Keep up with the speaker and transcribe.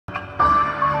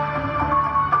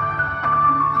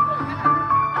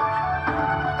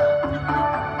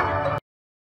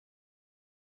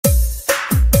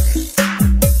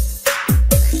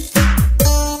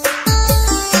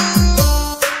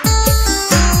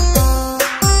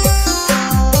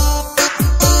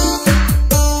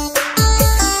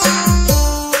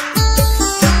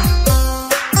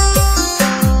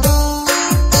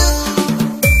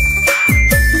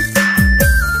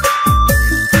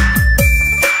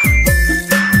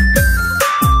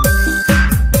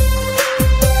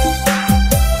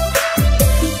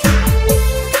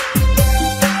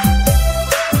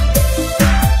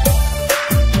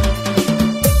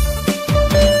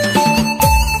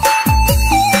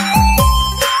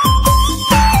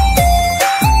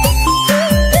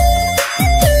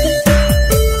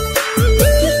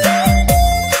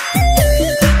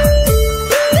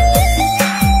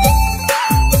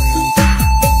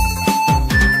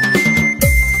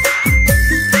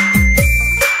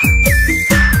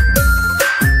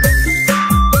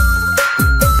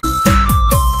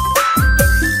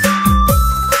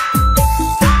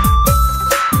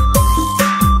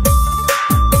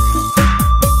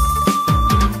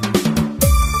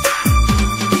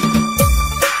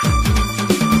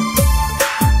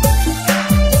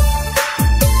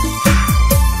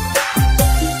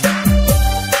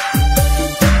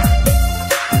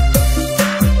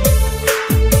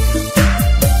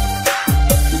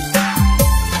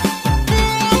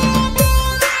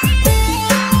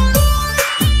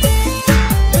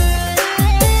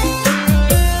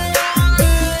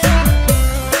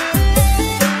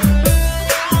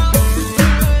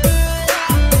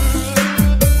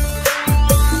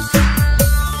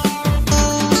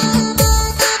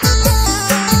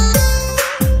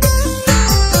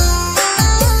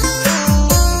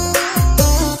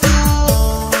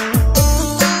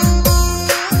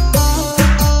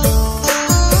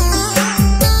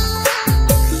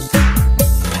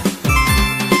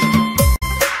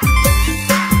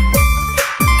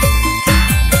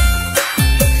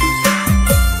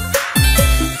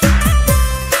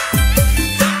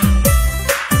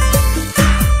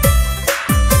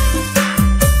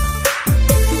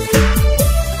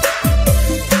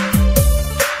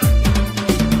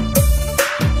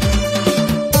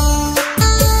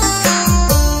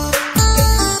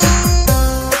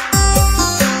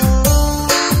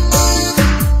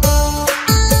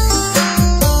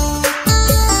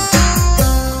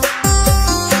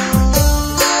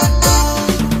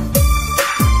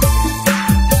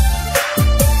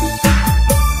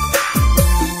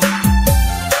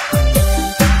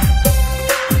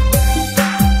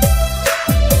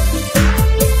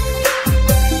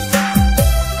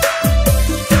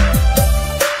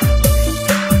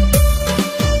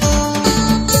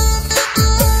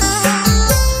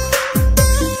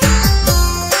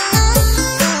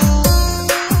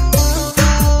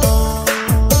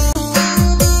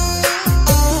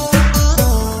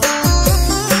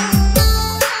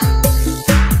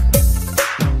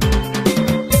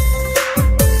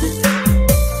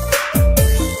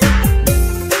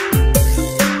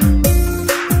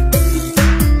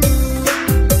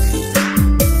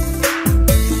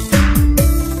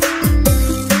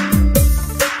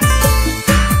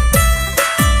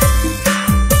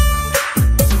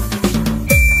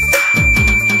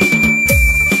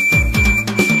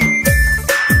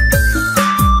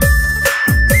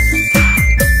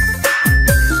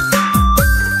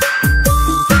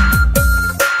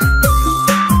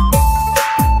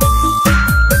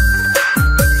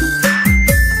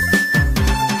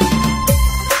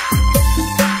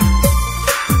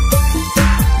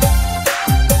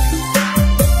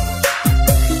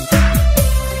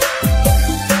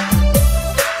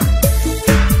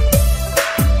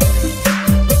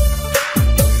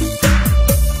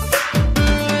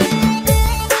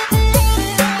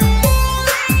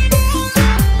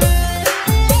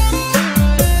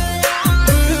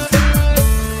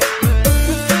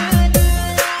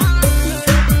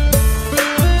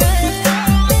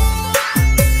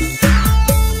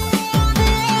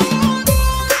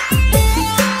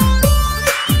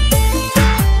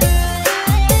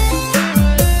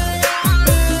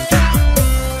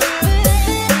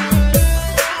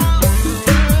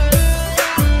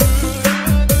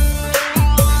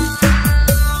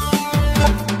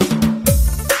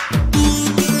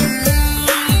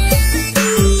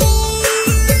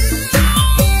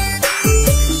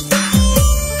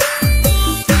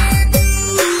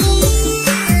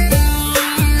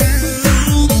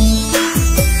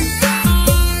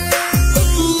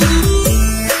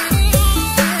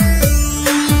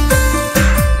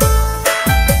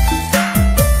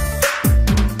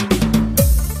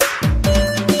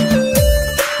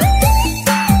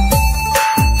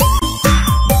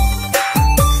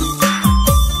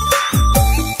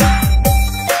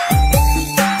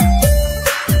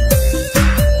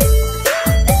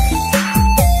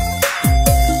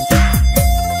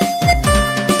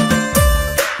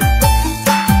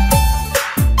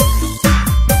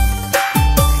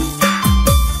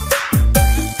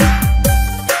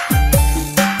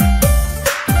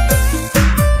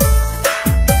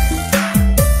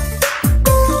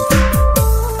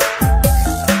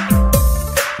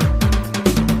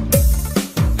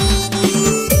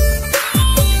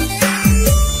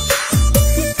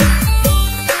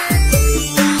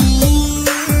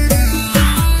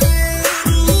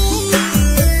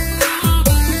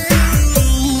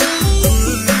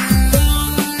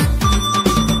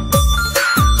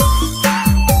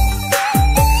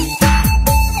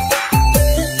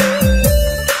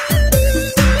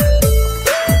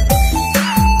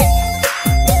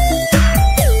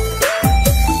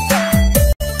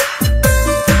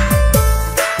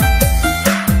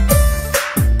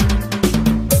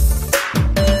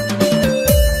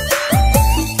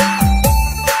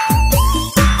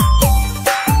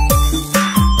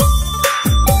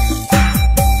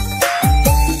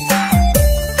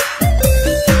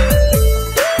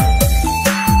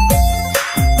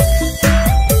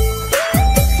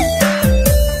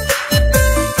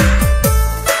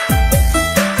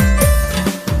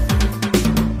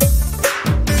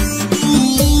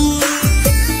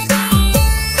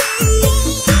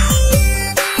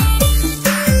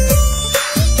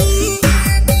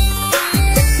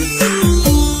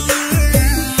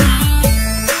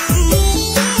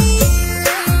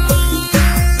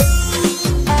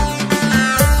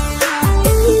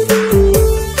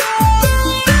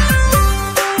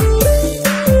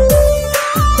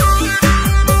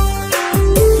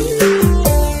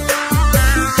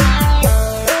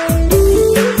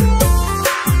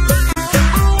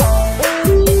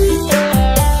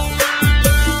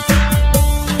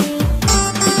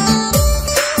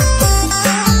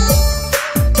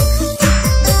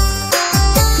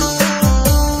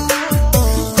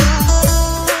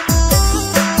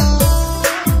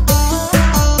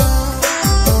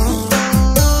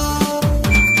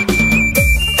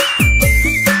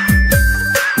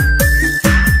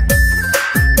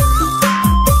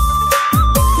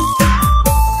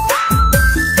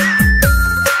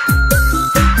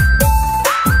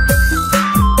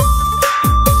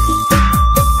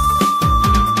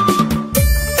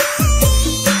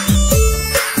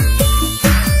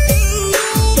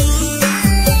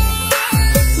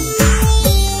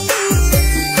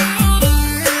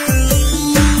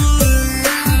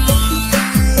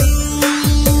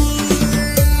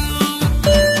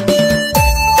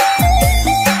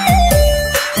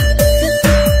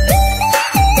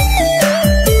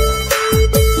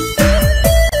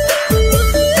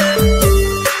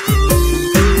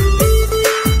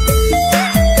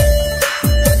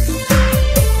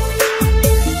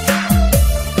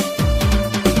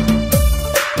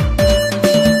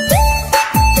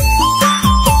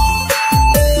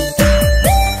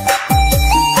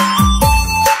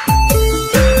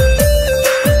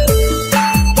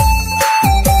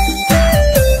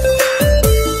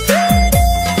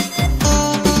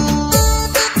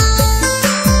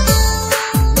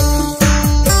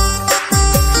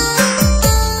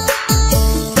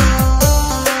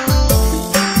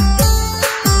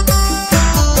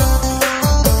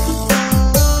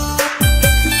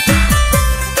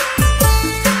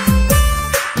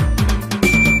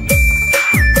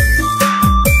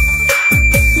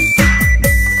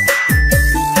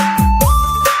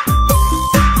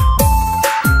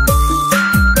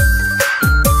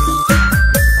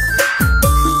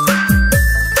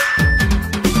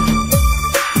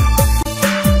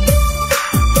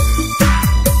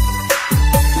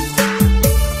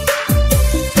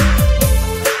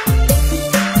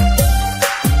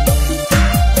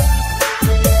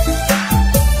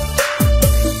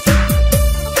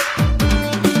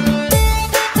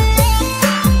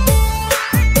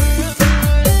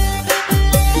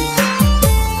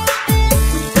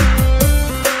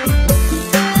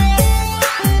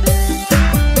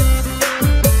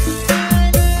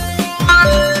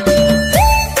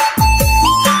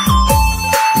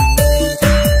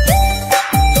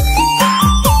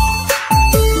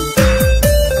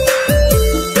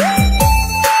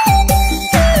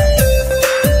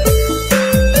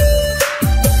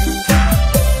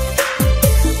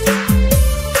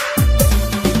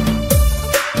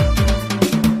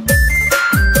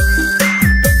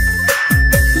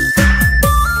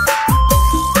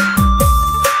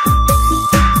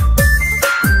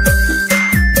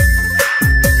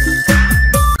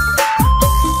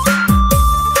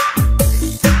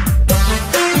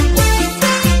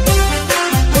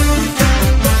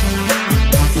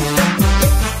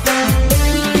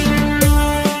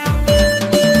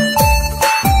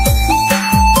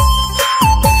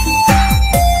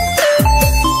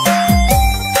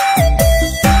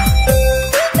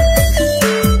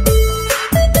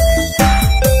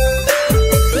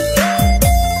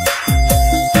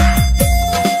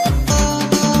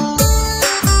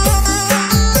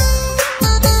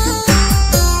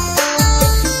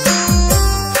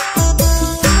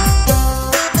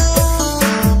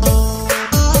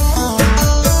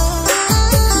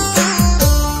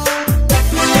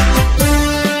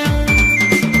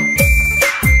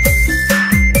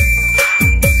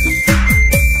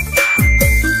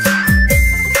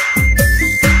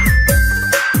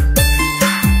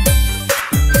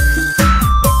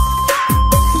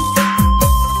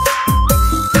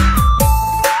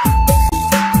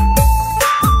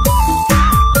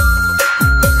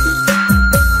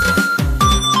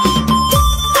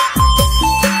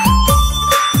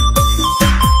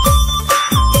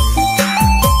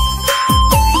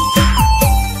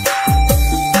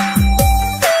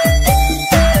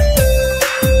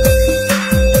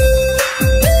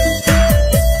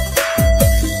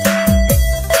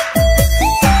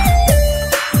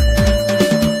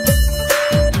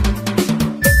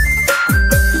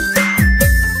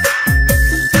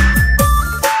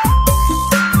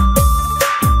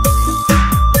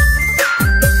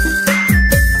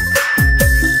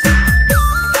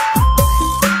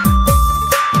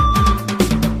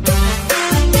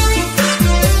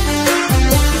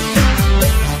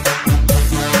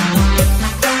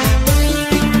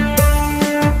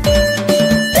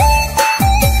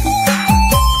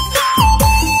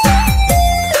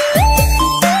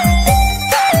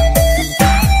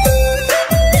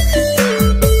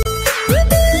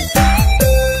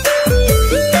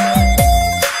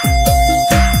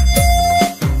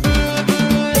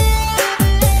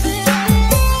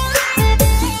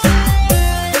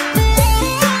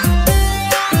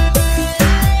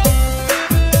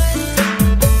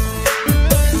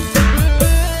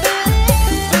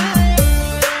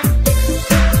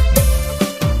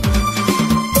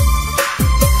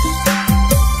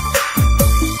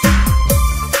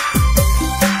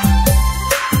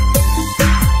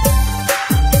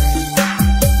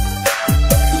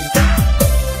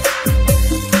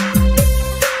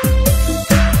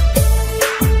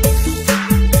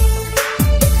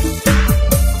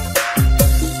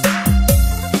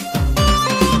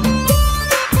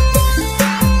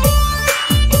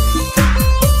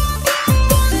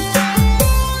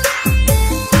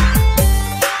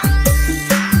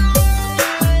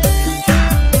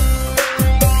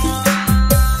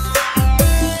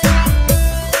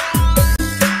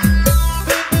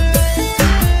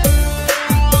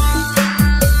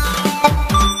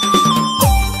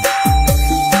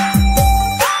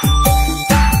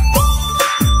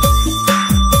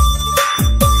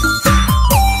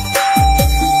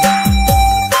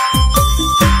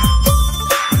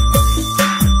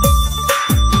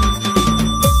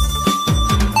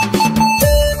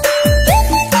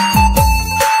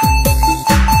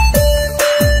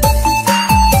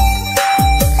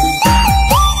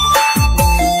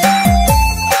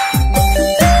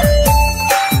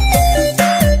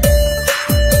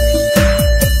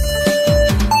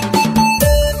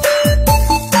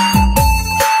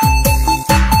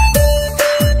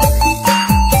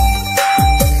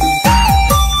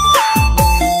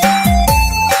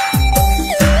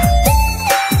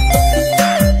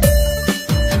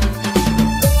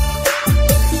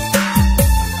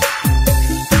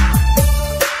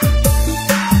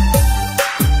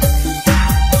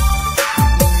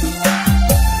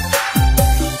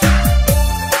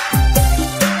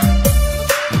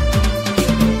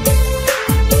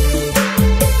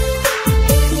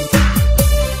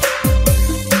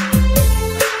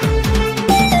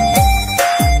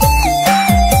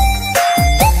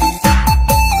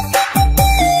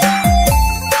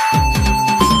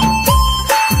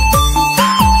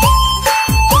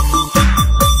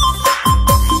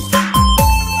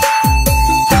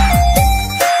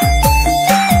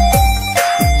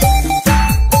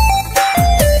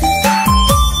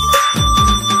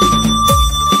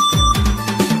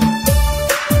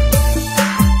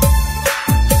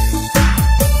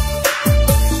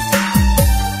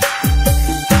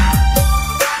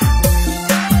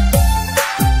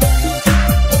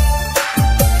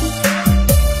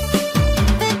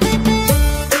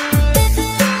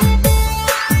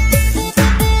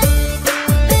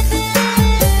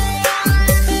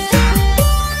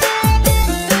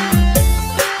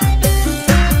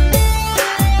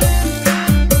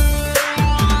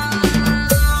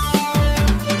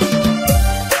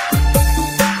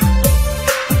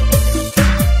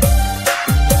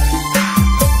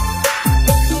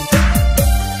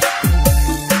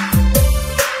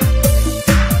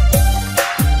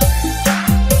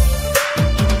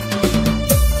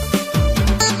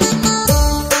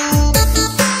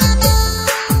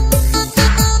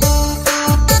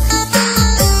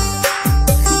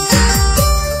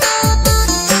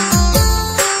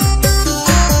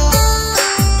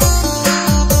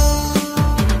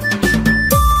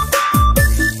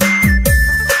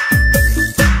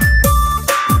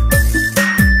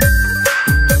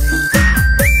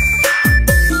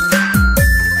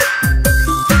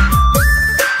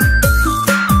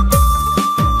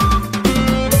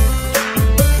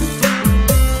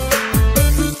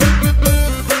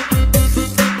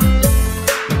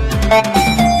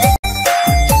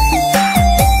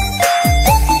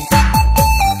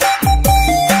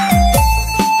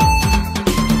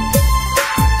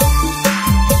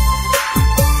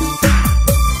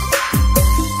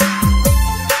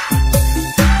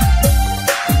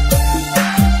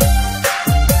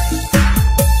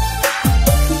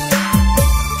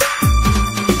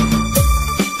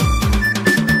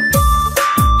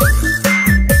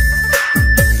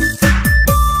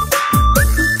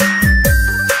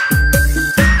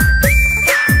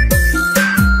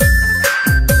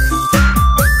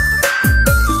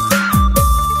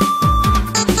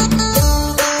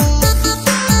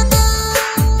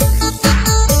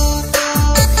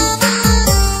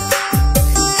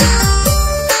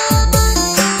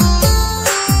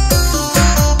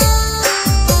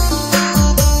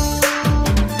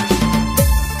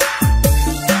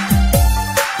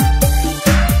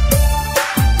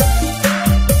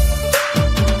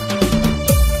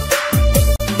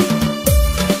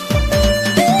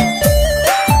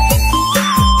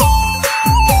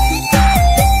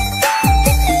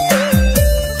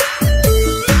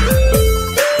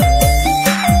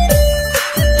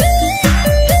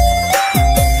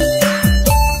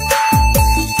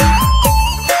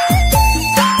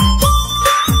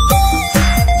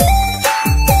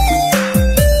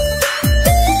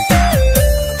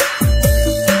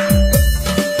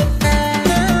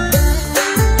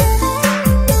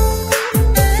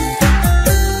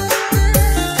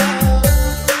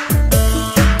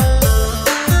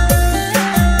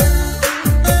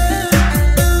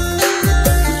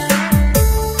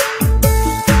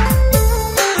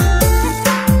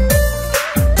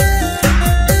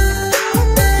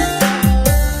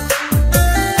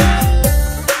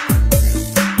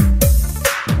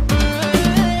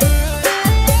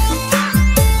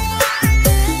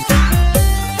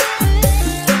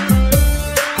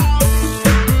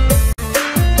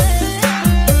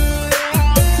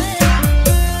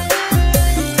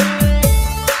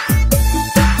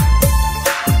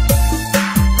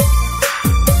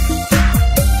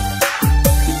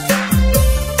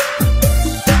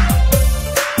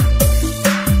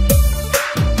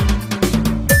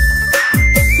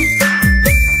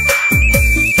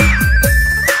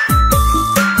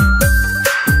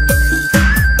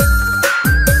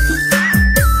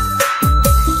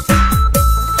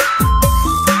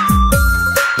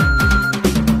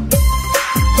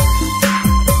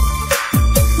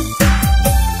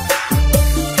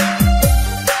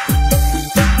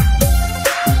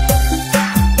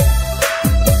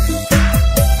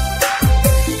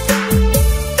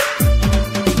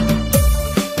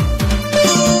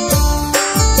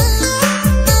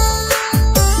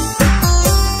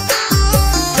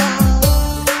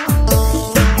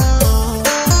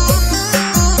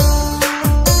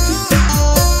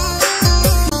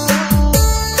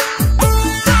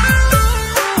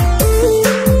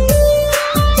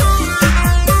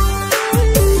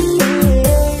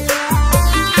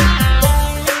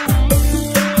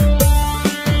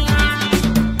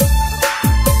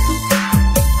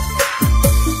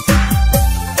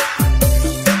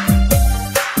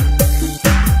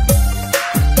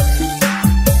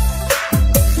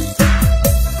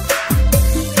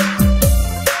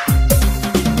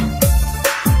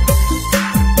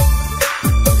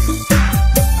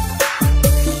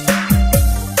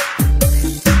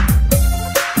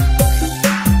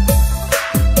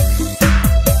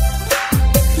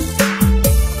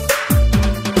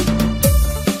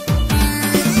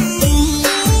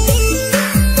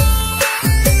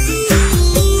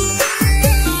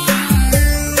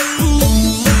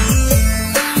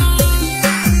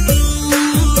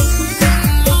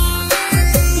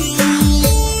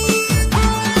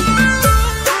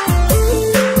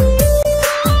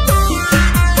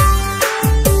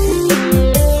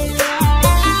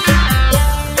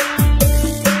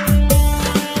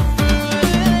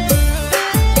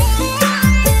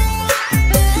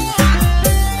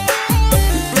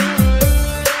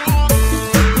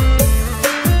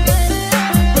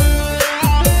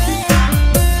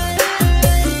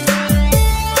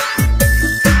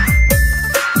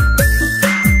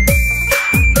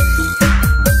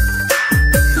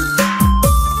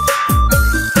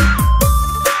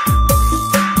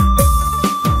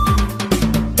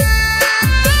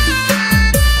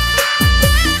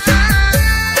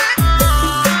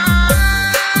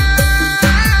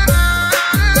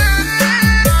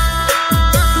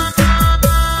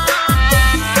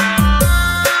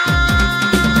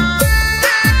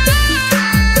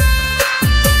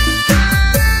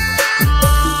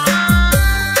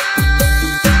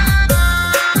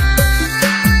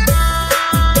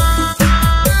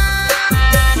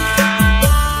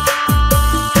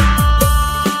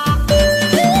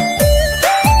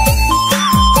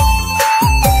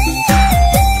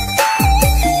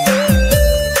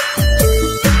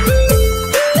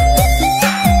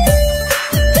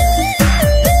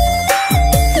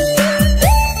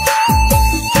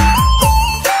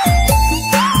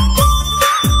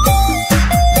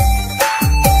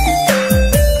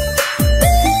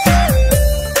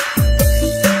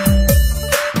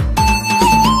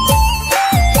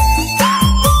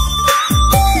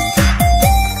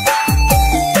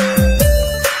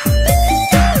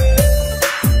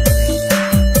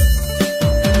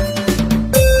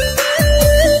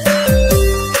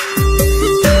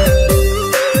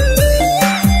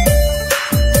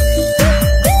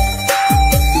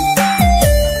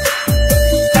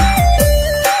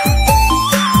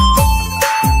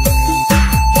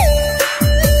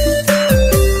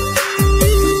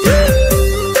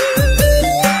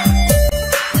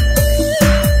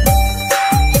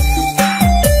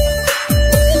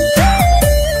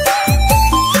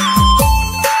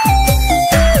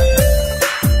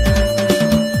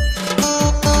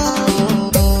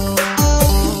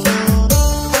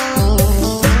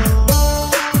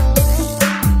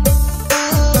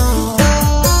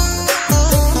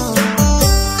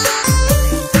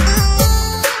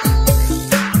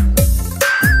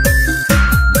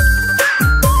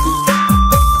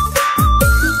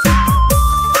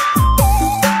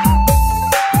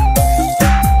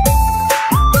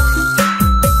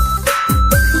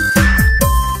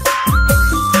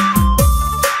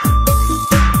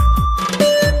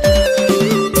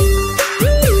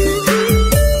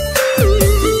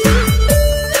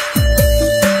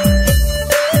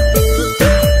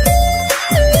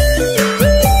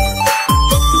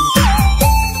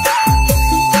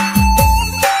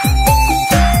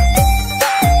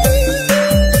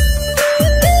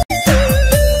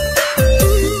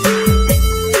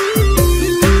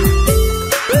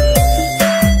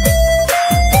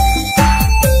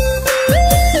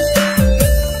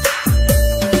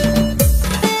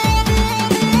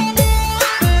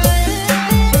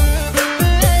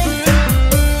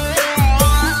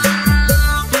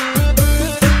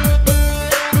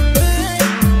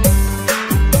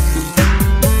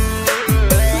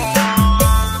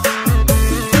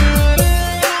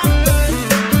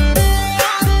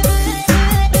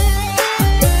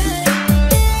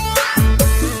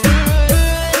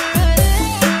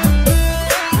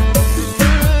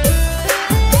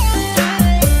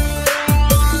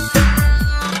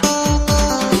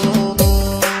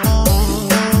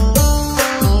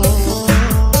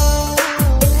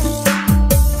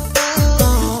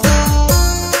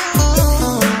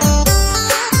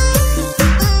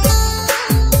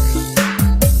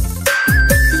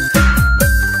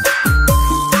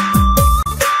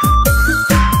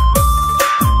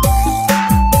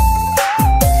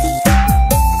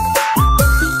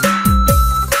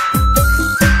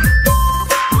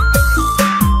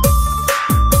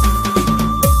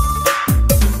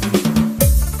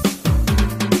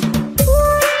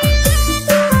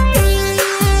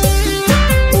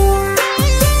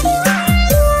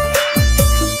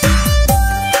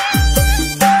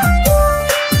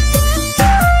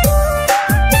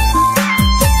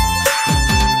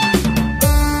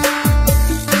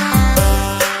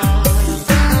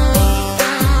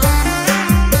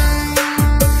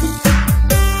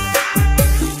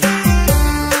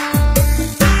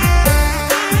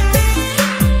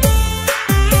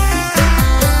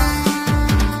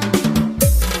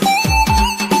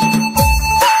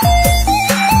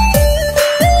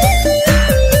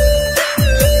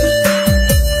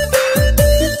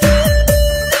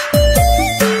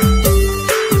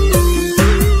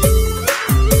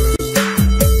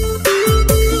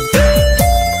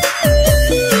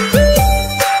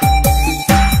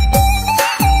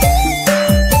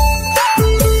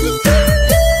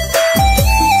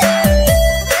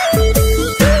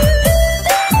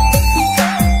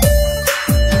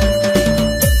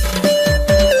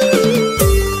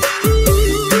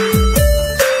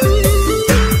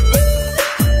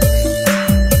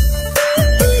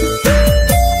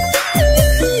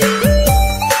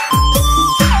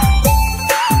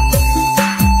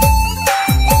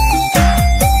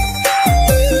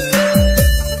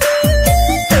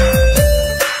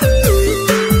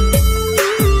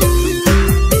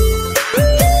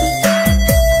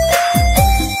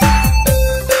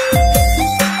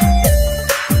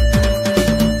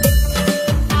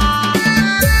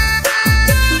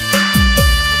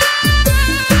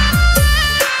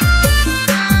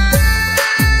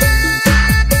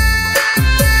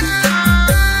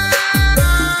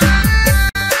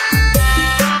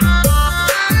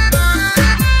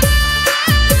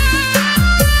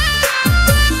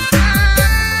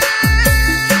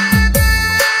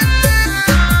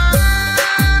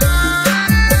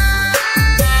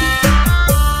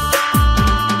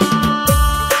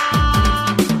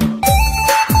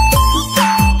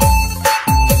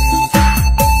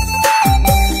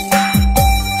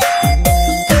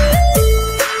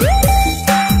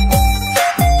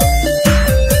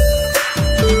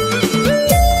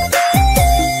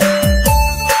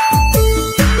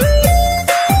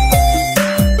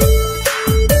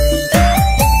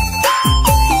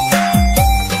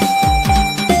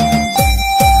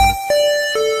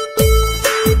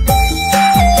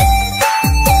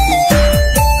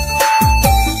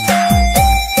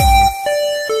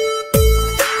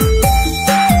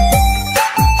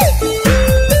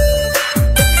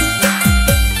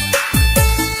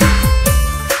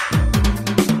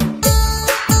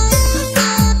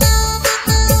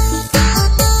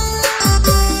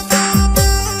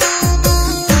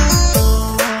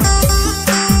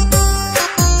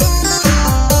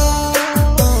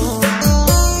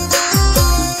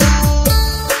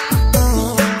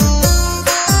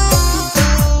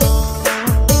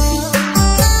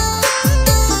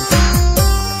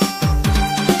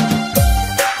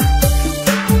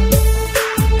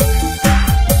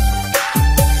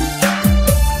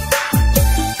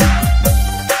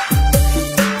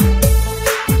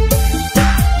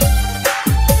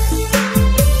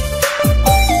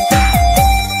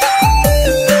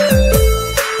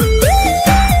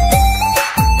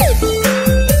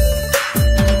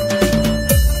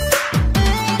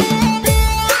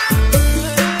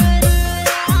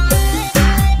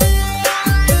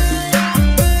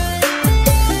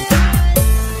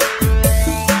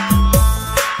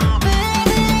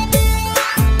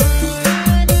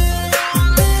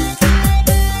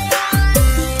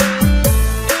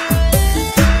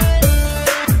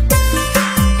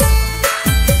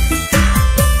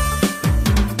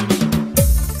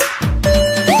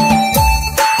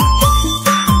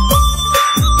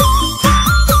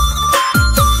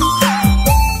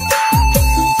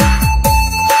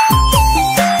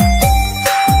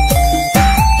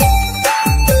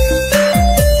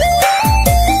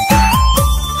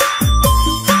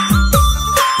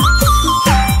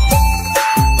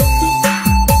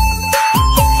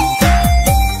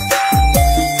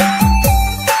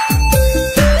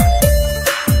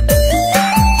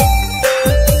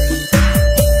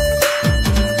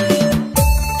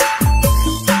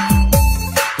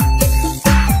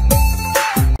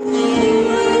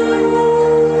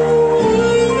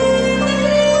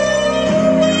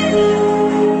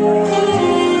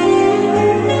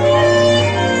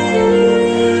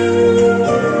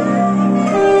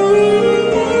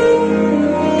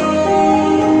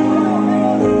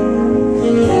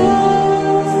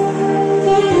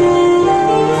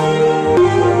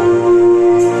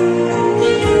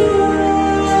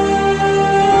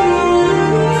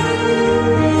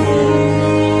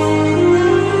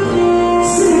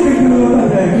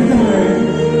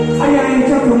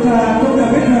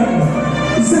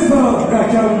cả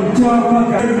chồng cho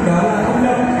con cái, đó là ông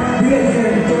Lâm, vì đại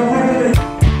diện cho hai gia đình.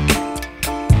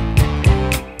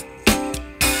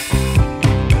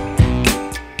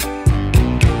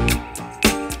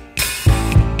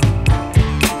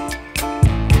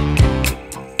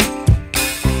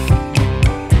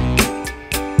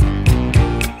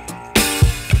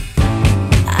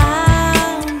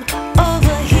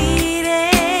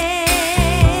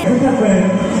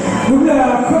 Đúng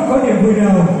là không có niềm vui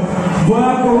nào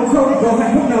và cũng không có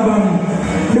hạnh phúc nào bằng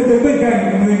được đứng bên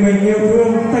cạnh người mình yêu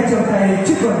thương, tay trong tay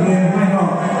chiếc quạt liền hai họ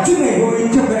trước ngày vui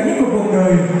trọng đại nhất của cuộc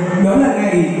đời, đó là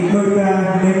ngày đôi ta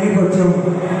đến với vợ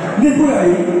chồng. Niềm vui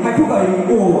ấy, hạnh phúc ấy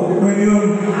của đôi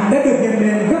nương đã được nhân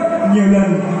lên gấp nhiều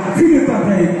lần khi được toàn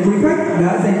thể quý khách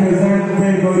đã dành thời gian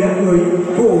về với đám cưới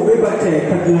của đôi bạn trẻ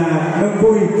thật là đông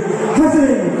vui. Hai gia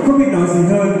đình không biết nói gì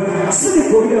hơn, xin được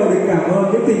cúi đầu để cảm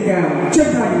ơn những tình cảm chân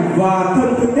thành và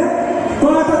thân thương nhất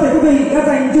và toàn thể quý vị đã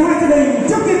dành cho hai gia đình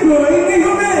trong tiệc cưới ngày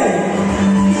hôm nay.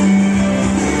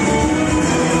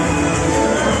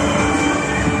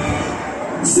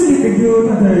 Xin được kính thưa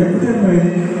toàn thể quý thân mến,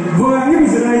 và ngay bây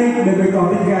giờ đây để bày tỏ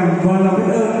tình cảm và lòng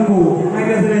biết ơn của hai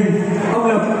gia đình, ông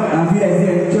Lập vì đại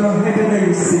diện cho hai gia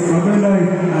đình sẽ có đôi lời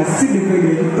xin được gửi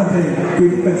đến toàn thể quý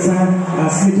vị cần xa.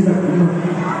 Xin chân trọng cảm ơn.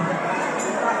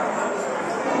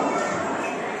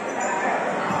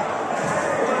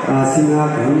 Xin cảm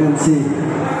ơn MC.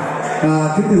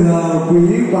 Kính thưa quý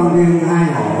quan viên hai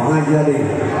họ hai gia đình,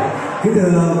 kính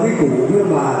thưa quý cụ quý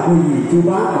bà cô dì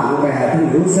chú bác bạn bè thân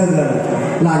hữu xa gần,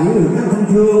 là những người thân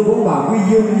thương của bà Quy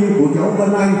Dương như của cháu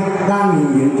Vân Anh đang hiện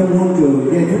diện trong môi trường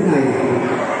giây phút này.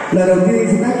 Lời đầu tiên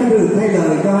xin phép được thay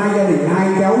lời cho hai gia đình hai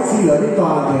cháu xin gửi đến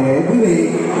toàn thể quý vị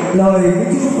lời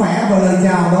kính chúc sức khỏe và lời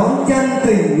chào đón chân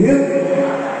tình nhất.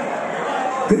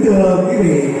 Kính thưa quý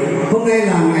vị, hôm nay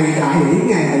là ngày đại hỷ,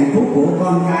 ngày hạnh phúc của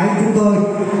con cái chúng tôi.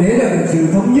 Để được sự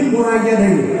thống nhất của hai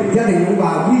gia đình ông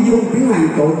bà Quy Dương tiến hành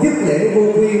tổ chức lễ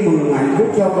Vu Quy mừng hạnh phúc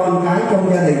cho con cái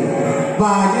trong gia đình.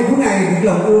 Và giây phút này được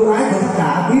lòng ưu ái của tất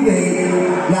cả quý vị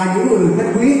là những người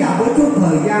khách quý đã có chút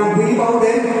thời gian quý báu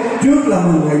đến. Trước là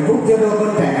mừng hạnh phúc cho đôi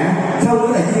con trẻ, sau nữa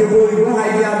là chia vui với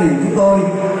hai gia đình chúng tôi.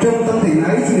 Trong tâm tình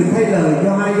ấy xin được thay lời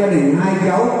cho hai gia đình hai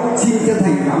cháu xin chân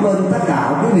thành cảm ơn tất cả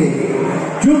quý vị.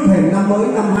 Trước thềm năm mới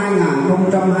năm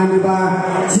 2023,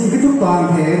 xin kính chúc toàn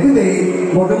thể quý vị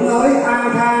một năm mới an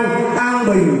khang, an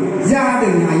bình, gia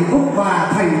đình hạnh phúc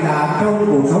và thành đạt trong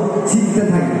cuộc sống. Xin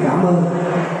chân thành cảm ơn.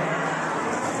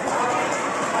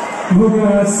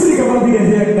 Vâng, xin cảm ơn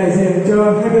đại diện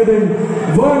cho hai gia đình.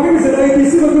 Và ngay bây giờ đây thì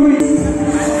xin mời quý vị.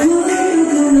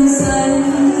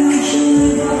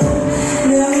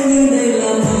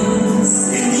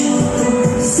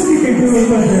 Kính thưa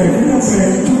toàn thể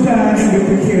chúng ta đang được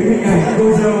thực hiện hình ảnh cô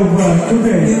dâu và chú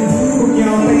rể cùng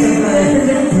nhau tay trong tay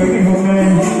kết thúc với ngày hôm nay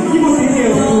như một tín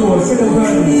hiệu của sự đồng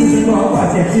thuận, sự gắn bó và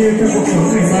sẻ chia trong cuộc sống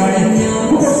ngày mai.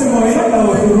 Một cuộc sống mới bắt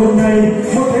đầu từ hôm nay,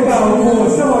 một tế bào của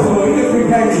xã hội mới được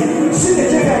hình thành. Xin được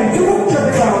chân thành chúc phúc cho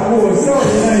tế bào của xã hội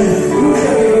này luôn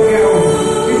trở nên ngọt ngào.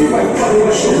 Cái chiếc bánh qua đây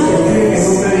là sự trở nên ngày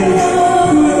hôm nay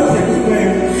đưa toàn thể cùng mình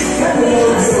các người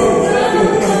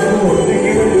được thành của tình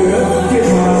yêu đứa chuyển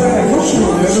hóa sang hạnh phúc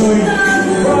của đứa đôi.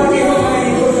 Và ngày hôm nay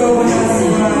cô dâu Vân Anh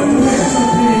và Vân Anh Xuân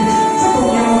Thi sẽ cùng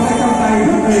nhau tay trong tay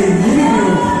thúc đẩy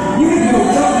những điều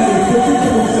tốt này đưa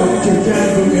cho cuộc sống trưởng trang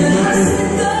của ngày mai.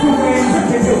 Cùng em rất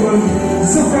thấy rượu mừng,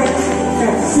 xung quanh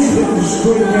cặp xây dựng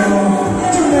cùng nhau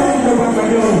trong năm đầu bạc bắt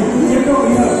đầu những câu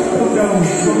ý hợp cộng đồng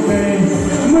công tề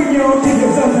mừng nhau trên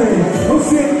điều dân thể hậu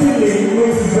xuyên thiên lý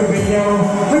mừng về bên nhau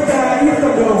với ta yêu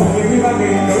cộng đồng những khi ba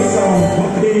nghề nối giàu một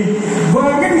đi. Và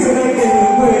ngay bây giờ đây để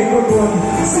hướng về con tuần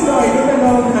xin mời các đàn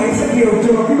ông hãy rất nhiều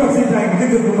cho quý bậc sinh thành tích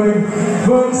cực của mình.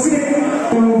 Vâng, xin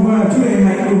và chú hề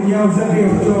hãy cùng nhau rất nhiều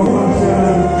cho hoàng trà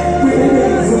quý vị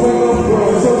dùng quanh ông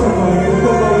của dâu thằng hỏi của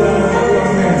cô bầu là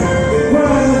lòng mẹ và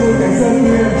một cảnh dân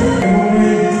nguyên ngày hôm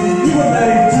nay như một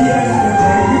lời tri ân được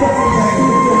thấy quý bậc sinh thành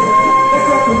tích cực đã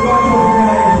cho cùng con một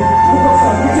ngày một cuộc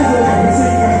sống với chất lượng cảnh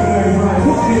sinh cả đời và hạnh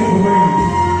phúc riêng của mình.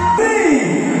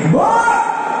 3,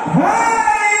 4, 2,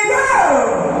 go!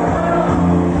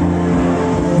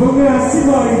 Vâng, xin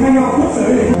mời hai họ phút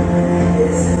giới để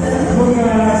vâng,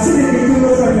 xin được kính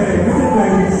thưa toàn thể quý thân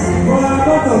mến và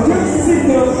ban tổ chức xin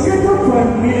được kết thúc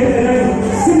phần nghi lễ tại đây.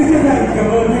 Xin được chân thành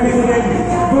cảm ơn hai gia đình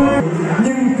và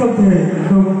nhưng không thể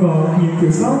không có những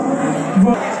thiếu sót.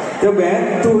 Và cháu bé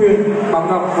Thu Huyền, Bảo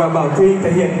Ngọc và Bảo Thi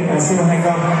thể hiện xin mời hai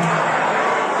con.